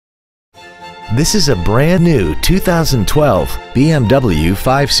This is a brand new 2012 BMW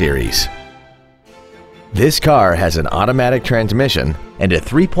 5 Series. This car has an automatic transmission and a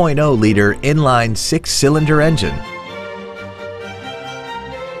 3.0-liter inline six-cylinder engine.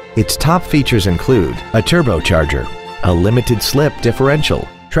 Its top features include a turbocharger, a limited-slip differential,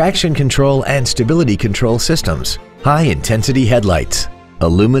 traction control and stability control systems, high-intensity headlights,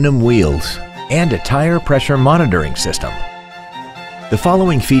 aluminum wheels, and a tire pressure monitoring system. The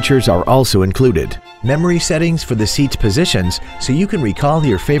following features are also included: memory settings for the seat's positions so you can recall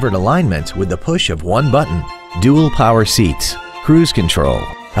your favorite alignments with the push of one button, dual power seats, cruise control,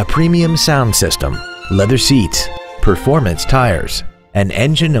 a premium sound system, leather seats, performance tires, an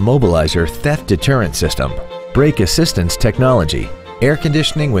engine immobilizer theft deterrent system, brake assistance technology, air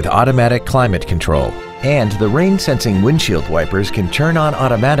conditioning with automatic climate control, and the rain-sensing windshield wipers can turn on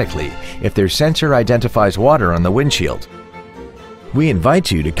automatically if their sensor identifies water on the windshield. We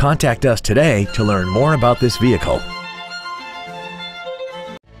invite you to contact us today to learn more about this vehicle.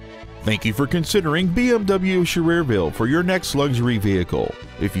 Thank you for considering BMW of Schererville for your next luxury vehicle.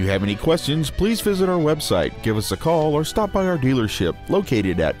 If you have any questions, please visit our website, give us a call, or stop by our dealership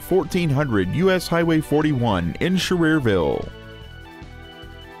located at 1400 US Highway 41 in Schererville.